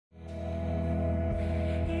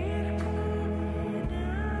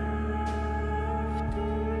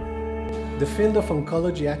The field of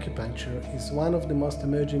oncology acupuncture is one of the most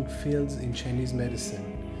emerging fields in Chinese medicine.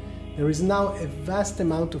 There is now a vast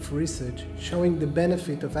amount of research showing the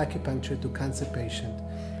benefit of acupuncture to cancer patients,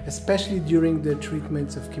 especially during the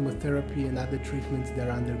treatments of chemotherapy and other treatments they're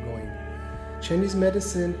undergoing. Chinese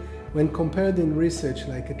medicine, when compared in research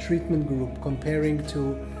like a treatment group comparing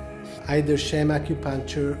to either sham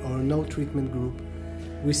acupuncture or no treatment group,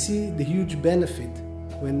 we see the huge benefit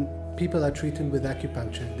when people are treated with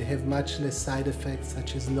acupuncture. They have much less side effects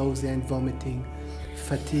such as nausea and vomiting,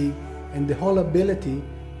 fatigue, and the whole ability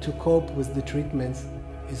to cope with the treatments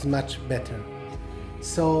is much better.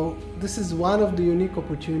 So this is one of the unique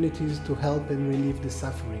opportunities to help and relieve the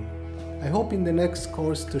suffering. I hope in the next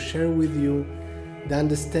course to share with you the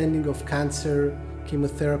understanding of cancer,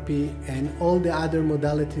 chemotherapy, and all the other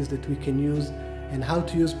modalities that we can use, and how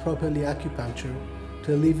to use properly acupuncture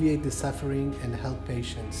to alleviate the suffering and help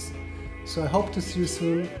patients. So I hope to see you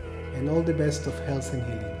soon, and all the best of health and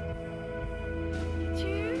healing.